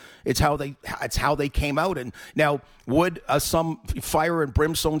lost, it's how they came out. And now, would some fire and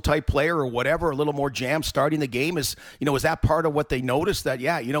brimstone type player or whatever, a little more jam starting the game, is that part of what they noticed? That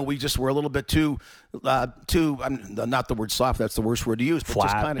we just were a little bit too not the word soft, that's the worst word to use, but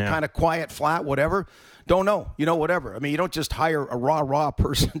flat, just kind of quiet, flat, whatever. Don't know, whatever. You don't just hire a raw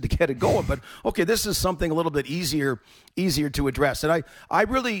person to get it going. But, okay, this is something a little bit easier to address. And I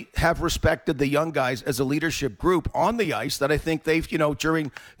really have respected the young guys as a leadership group on the ice that I think they've,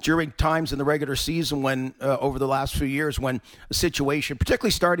 during times in the regular season when, over the last few years, when a situation,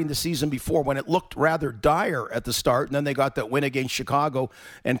 particularly starting the season before, when it looked rather dire at the start, and then they got that win against Chicago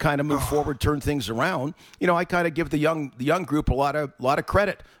and kind of moved forward, turned things around. I kind of give the young group a lot of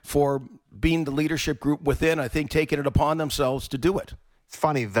credit for being the leadership group within, I think, taking it upon themselves to do it. It's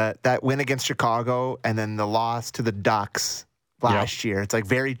funny that win against Chicago and then the loss to the Ducks last year. It's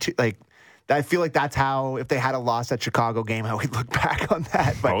I feel like that's how, if they had a loss at Chicago game, how we'd look back on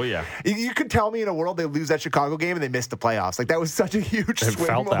that. But you could tell me in a world they lose that Chicago game and they missed the playoffs. That was such a huge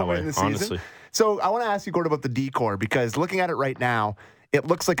swing moment in the season. Honestly. So I want to ask you, Gord, about the D-core, because looking at it right now, it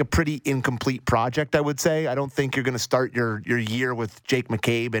looks like a pretty incomplete project, I would say. I don't think you're going to start your year with Jake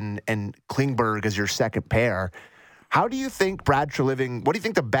McCabe and Klingberg as your second pair. How do you think Brad Treliving, what do you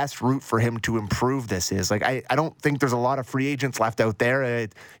think the best route for him to improve this is? I don't think there's a lot of free agents left out there.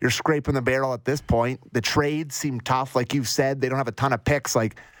 You're scraping the barrel at this point. The trades seem tough. Like you've said, they don't have a ton of picks.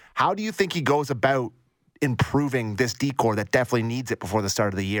 How do you think he goes about improving this D-core that definitely needs it before the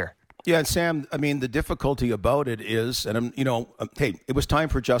start of the year? Yeah, and Sam, the difficulty about it is, and hey, it was time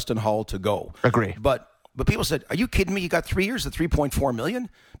for Justin Hall to go. Agree. But people said, are you kidding me? You got 3 years at $3.4 million?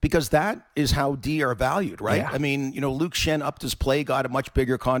 Because that is how D are valued, right? Yeah. Luke Schenn upped his play, got a much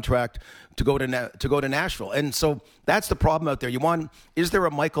bigger contract to go to Nashville. And so that's the problem out there. Is there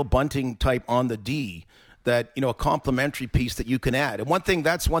a Michael Bunting type on the D that, a complementary piece that you can add? And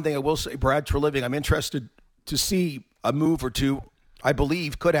that's one thing I will say, Brad Treliving, I'm interested to see a move or two, I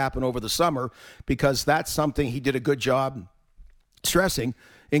believe, could happen over the summer, because that's something he did a good job stressing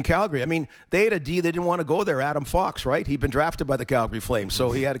in Calgary. They had a D, they didn't want to go there, Adam Fox, right? He'd been drafted by the Calgary Flames, so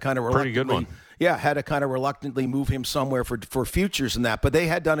he had to kind of pretty good one. Yeah, had to kind of reluctantly move him somewhere for futures and that. But they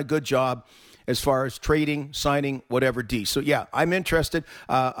had done a good job as far as trading, signing, whatever D. So, yeah, I'm interested.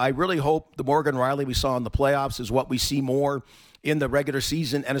 I really hope the Morgan Rielly we saw in the playoffs is what we see more in the regular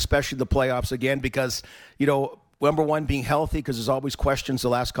season, and especially the playoffs again, because, number one, being healthy, because there's always questions the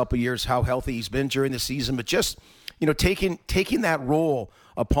last couple of years how healthy he's been during the season, but just, taking that role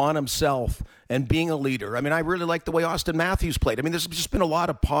upon himself and being a leader. I really like the way Austin Matthews played. There's just been a lot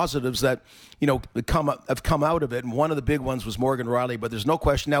of positives that, have come out of it, and one of the big ones was Morgan Rielly, but there's no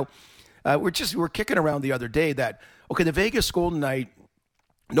question. Now, we're kicking around the other day that, okay, the Vegas Golden Knight,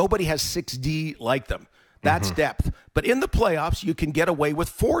 nobody has 6D like them. That's depth. But in the playoffs, you can get away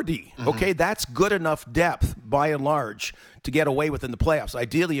with 4D. Okay, that's good enough depth, by and large, to get away with in the playoffs.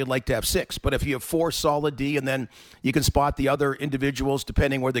 Ideally, you'd like to have 6. But if you have 4 solid D, and then you can spot the other individuals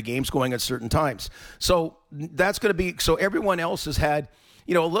depending where the game's going at certain times. So that's going to be – so everyone else has had,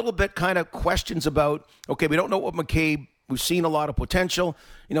 a little bit kind of questions about, okay, we don't know what McCabe We've seen a lot of potential.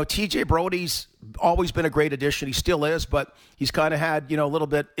 TJ Brody's always been a great addition. He still is, but he's kind of had, a little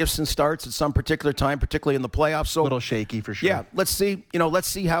bit ifs and starts at some particular time, particularly in the playoffs. So a little shaky for sure. Yeah, let's see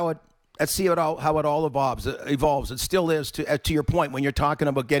how it all evolves. It still is, to your point, when you're talking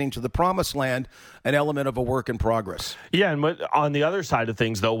about getting to the promised land, an element of a work in progress. Yeah, and on the other side of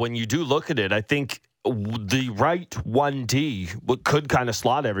things, though, when you do look at it, I think the right 1D could kind of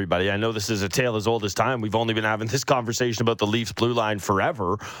slot everybody. I know this is a tale as old as time. We've only been having this conversation about the Leafs blue line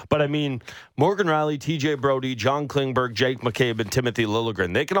forever. But, I mean, Morgan Rielly, TJ Brody, John Klingberg, Jake McCabe, and Timothy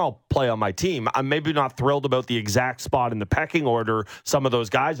Liljegren, they can all play on my team. I'm maybe not thrilled about the exact spot in the pecking order some of those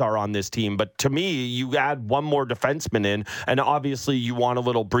guys are on this team. But to me, you add one more defenseman in, and obviously you want a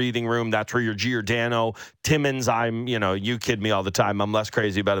little breathing room. That's where your Giordano, Timmins, you kid me all the time. I'm less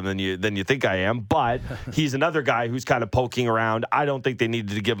crazy about him than you think I am. But he's another guy who's kind of poking around. I don't think they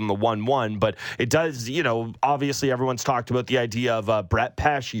needed to give him a 1-1, but it does, obviously everyone's talked about the idea of Brett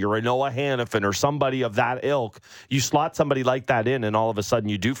Pesce or a Noah Hannafin or somebody of that ilk. You slot somebody like that in, and all of a sudden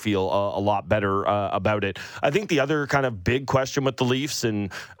you do feel a lot better about it. I think the other kind of big question with the Leafs,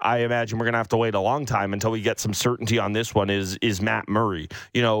 and I imagine we're going to have to wait a long time until we get some certainty on this one, is Matt Murray.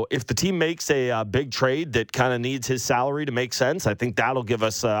 If the team makes a big trade that kind of needs his salary to make sense, I think that'll give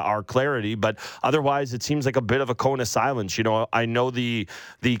us our clarity, but otherwise it seems like a bit of a cone of silence. I know the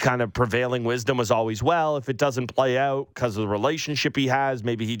kind of prevailing wisdom was always, well, if it doesn't play out because of the relationship he has,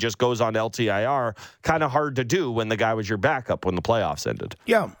 maybe he just goes on LTIR. Kind of hard to do when the guy was your backup when the playoffs ended.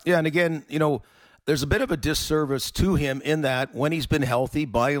 Yeah, and again, there's a bit of a disservice to him in that when he's been healthy,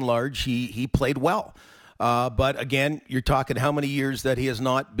 by and large, he played well. But again, you're talking how many years that he has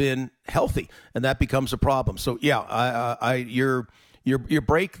not been healthy, and that becomes a problem. So yeah, Your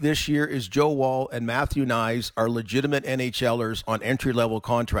break this year is Joe Woll and Matthew Nyes are legitimate NHLers on entry-level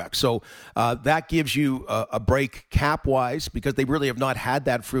contracts. So that gives you a break cap-wise because they really have not had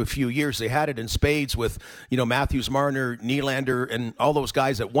that for a few years. They had it in spades with, Matthews, Marner, Nylander, and all those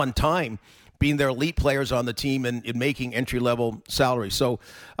guys at one time being their elite players on the team and making entry-level salaries. So,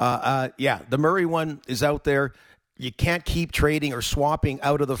 the Murray one is out there. You can't keep trading or swapping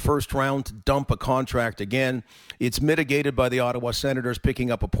out of the first round to dump a contract again. It's mitigated by the Ottawa Senators picking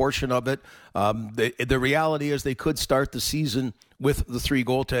up a portion of it. The reality is they could start the season with the three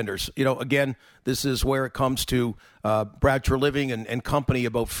goaltenders. Again, this is where it comes to Brad Treliving and company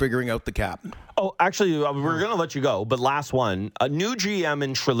about figuring out the cap. Oh, actually, we're going to let you go, but last one. A new GM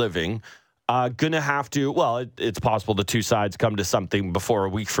in Treliving. Going to have to, well, it's possible the two sides come to something before a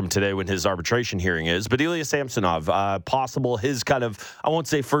week from today when his arbitration hearing is. But Ilya Samsonov, possible his kind of, I won't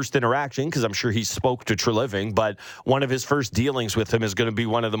say first interaction because I'm sure he spoke to Treliving, but one of his first dealings with him is going to be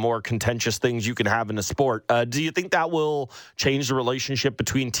one of the more contentious things you can have in a sport. Do you think that will change the relationship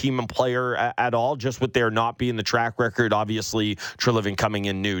between team and player at all, just with there not being the track record? Obviously, Treliving coming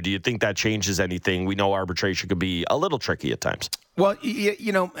in new. Do you think that changes anything? We know arbitration could be a little tricky at times. Well,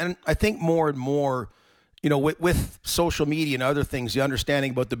 and I think more and more, with social media and other things, the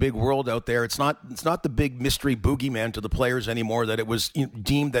understanding about the big world out there, it's not the big mystery boogeyman to the players anymore that it was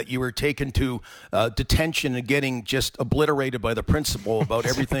deemed that you were taken to detention and getting just obliterated by the principal about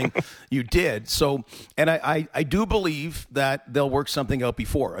everything you did. So, and I do believe that they'll work something out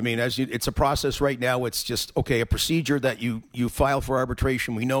before. I mean, it's a process right now. It's just, a procedure that you file for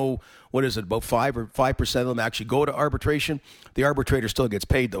arbitration. We know, what is it, about 5% of them actually go to arbitration. The arbitrator still gets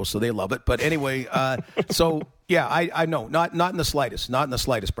paid, though, so they love it. But anyway, so, yeah, I know. Not in the slightest. Not in the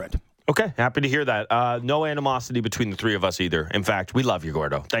slightest, Brent. Okay, happy to hear that. No animosity between the three of us either. In fact, we love you,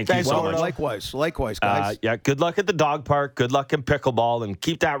 Gordo. Thank you so much. Likewise, guys. Good luck at the dog park. Good luck in pickleball, and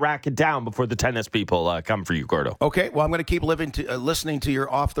keep that racket down before the tennis people come for you, Gordo. Okay, well, I'm going to keep listening to your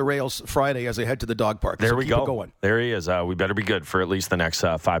Off the Rails Friday as I head to the dog park. There we go. It going. There he is. We better be good for at least the next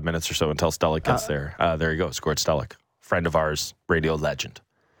 5 minutes or so until Stellick gets there. There he goes, Gord Stellick, friend of ours, radio legend.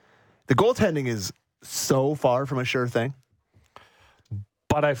 The goaltending is so far from a sure thing.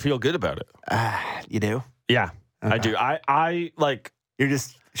 But I feel good about it. You do? Yeah, I do. I like. You're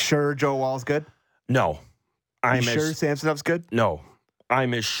just sure Joe Woll's good? No. I'm sure Samsonov's good? No.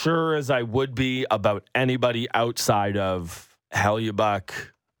 I'm as sure as I would be about anybody outside of Hellebuyck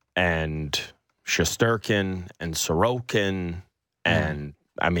and Shesterkin and Sorokin and,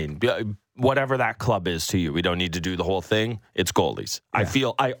 whatever that club is to you. We don't need to do the whole thing. It's goalies.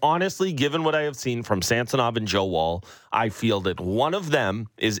 Yeah. I honestly, given what I have seen from Samsonov and Joe Woll, I feel that one of them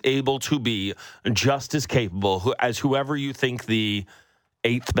is able to be just as capable as whoever you think the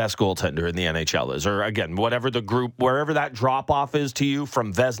 8th best goaltender in the NHL is, or again, whatever the group, wherever that drop off is to you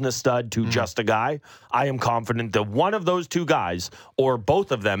from Vezina stud to just a guy, I am confident that one of those two guys or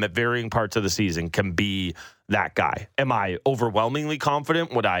both of them at varying parts of the season can be that guy. Am I overwhelmingly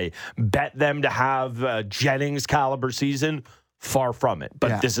confident? Would I bet them to have a Jennings caliber season? Far from it.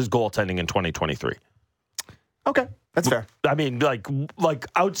 But this is goaltending in 2023. Okay, that's fair. I mean, like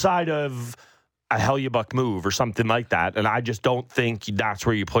outside of a Hellyebuck move or something like that, and I just don't think that's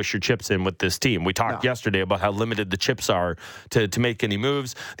where you push your chips in with this team. We talked yesterday about how limited the chips are to make any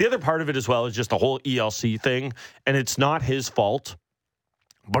moves. The other part of it as well is just the whole ELC thing, and it's not his fault,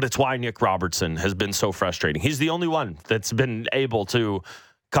 but it's why Nick Robertson has been so frustrating. He's the only one that's been able to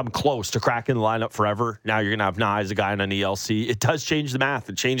come close to cracking the lineup forever. Now you're going to have Nye as a guy on an ELC. It does change the math.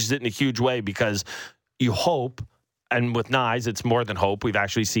 It changes it in a huge way because you hope, and with Nyes, it's more than hope. We've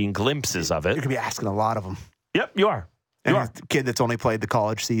actually seen glimpses of it. You're going to be asking a lot of them. Yep, you are. And he's a kid that's only played the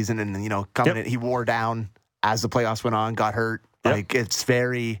college season and, coming in, he wore down as the playoffs went on, got hurt. Yep. Like, it's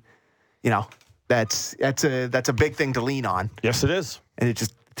very, that's a big thing to lean on. Yes, it is. And it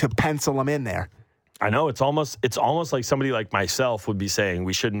just, to pencil him in there. I know it's almost like somebody like myself would be saying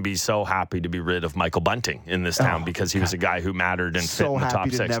we shouldn't be so happy to be rid of Michael Bunting in this town because he was a guy who mattered and fit in the top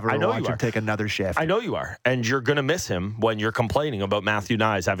six. I know you are. Take another shift. I know you are, and you're going to miss him when you're complaining about Matthew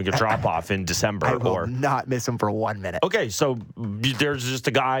Nyes having a drop off in December. I will not miss him for 1 minute. Okay, so there's just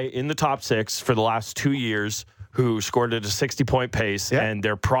a guy in the top six for the last 2 years who scored at a 60-point pace, and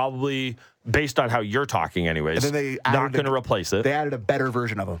they're probably, based on how you're talking, anyways, not going to replace it. They added a better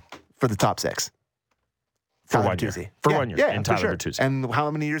version of him for the top six. For 1 year. For 1 year. In Tyler Bertuzzi. And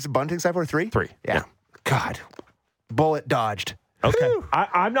how many years of Bunting's have for? 3? 3. Yeah. God. Bullet dodged. Okay.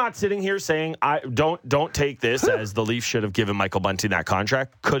 I'm not sitting here saying don't take this as the Leafs should have given Michael Bunting that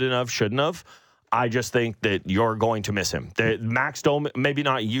contract. Couldn't have, shouldn't have. I just think that you're going to miss him. Max Domi, maybe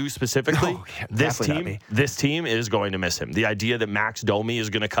not you specifically. This team is going to miss him. The idea that Max Domi is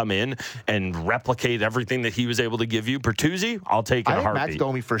going to come in and replicate everything that he was able to give you. Bertuzzi, I'll take in a heartbeat. Max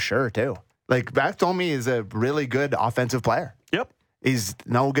Domi for sure, too. Like, Max Domi is a really good offensive player. Yep. He's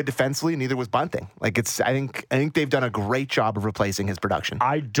no good defensively, neither was Bunting. Like, I think they've done a great job of replacing his production.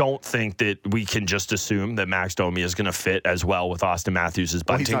 I don't think that we can just assume that Max Domi is going to fit as well with Austin Matthews as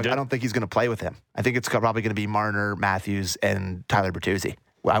Bunting did. I don't think he's going to play with him. I think it's probably going to be Marner, Matthews, and Tyler Bertuzzi.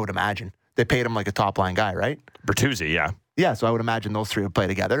 I would imagine. They paid him like a top-line guy, right? Bertuzzi, yeah. Yeah, so I would imagine those three would play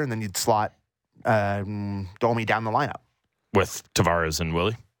together, and then you'd slot Domi down the lineup. With Tavares and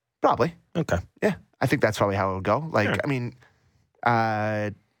Willie? Probably. Okay. Yeah, I think that's probably how it would go. Like, I mean,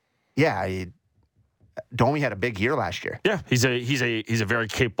 Domi had a big year last year. Yeah, he's a very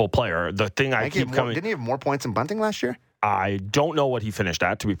capable player. The thing didn't he have more points than Bunting last year? I don't know what he finished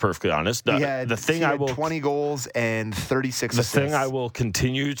at, to be perfectly honest. He had 20 goals and 36 assists. The thing I will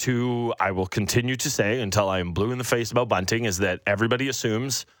continue to say until I am blue in the face about Bunting is that everybody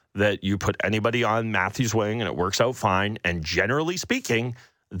assumes that you put anybody on Matthews' wing and it works out fine. And generally speaking,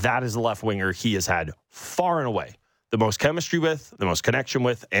 that is the left winger he has had far and away the most chemistry with, the most connection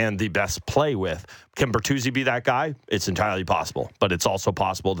with, and the best play with. Can Bertuzzi be that guy? It's entirely possible, but it's also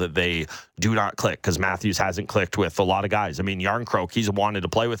possible that they do not click because Matthews hasn't clicked with a lot of guys. I mean, Yarncroke, he's wanted to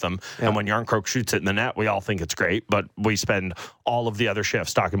play with him, and when Yarncroke shoots it in the net, we all think it's great, but we spend all of the other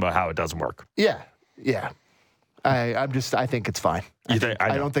shifts talking about how it doesn't work. Yeah. I think it's fine. I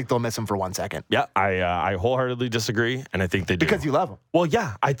don't think they'll miss him for 1 second. Yeah, I wholeheartedly disagree, and I think they do. Because you love him. Well,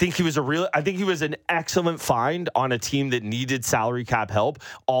 yeah, I think he was an excellent find on a team that needed salary cap help.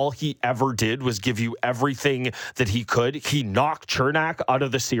 All he ever did was give you everything that he could. He knocked Chernak out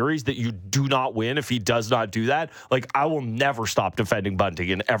of the series that you do not win if he does not do that. Like, I will never stop defending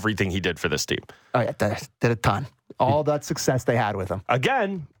Bunting and everything he did for this team. Oh, yeah, did a ton. All that success they had with him.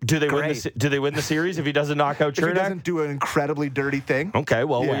 Again, do they win the series if he doesn't knock out Chernak? If he doesn't do an incredibly dirty thing. Okay,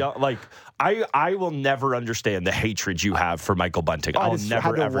 well, I will never understand the hatred you have for Michael Bunting. I'll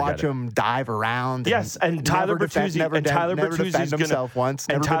never ever watch him dive around. Yes, and Tyler Bertuzzi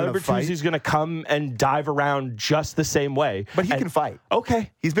is going to come and dive around just the same way. But he can fight.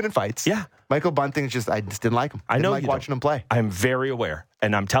 Okay, he's been in fights. Yeah, Michael Bunting I just didn't like him. I know watching him play. I'm very aware,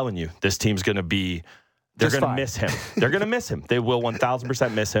 and I'm telling you, this team's going to be. They're going to miss him. They're going to miss him. They will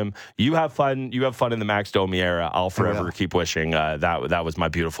 1,000% miss him. You have fun. You have fun in the Max Domi era. I'll forever keep wishing that was my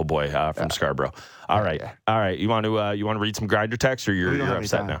beautiful boy from Scarborough. All right. You want to read some grinder text, or you're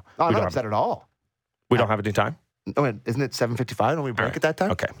upset now? No, I'm not upset at all. We don't have any time? Oh, wait, isn't it 7:55? Don't we break at that time?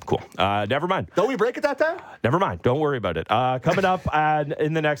 Okay, cool. Never mind. Don't we break at that time? Never mind. Don't worry about it. Coming up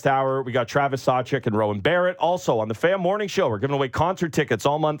in the next hour, we got Travis Sawchik and Rowan Barrett. Also, on the Fan Morning Show, we're giving away concert tickets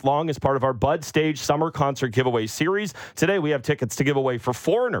all month long as part of our Bud Stage Summer Concert Giveaway Series. Today, we have tickets to give away for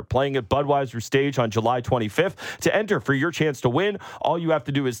Foreigner playing at Budweiser Stage on July 25th. To enter for your chance to win, all you have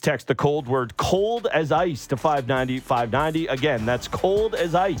to do is text the cold word cold as ice to 590-590. Again, that's cold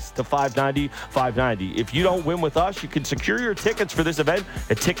as ice to 590-590. If you don't win with us, you can secure your tickets for this event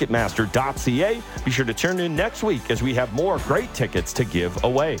at Ticketmaster.ca. Be sure to tune in next week as we have more great tickets to give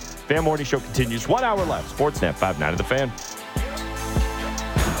away. Fan Morning Show continues. 1 hour left. Sportsnet 590 The Fan.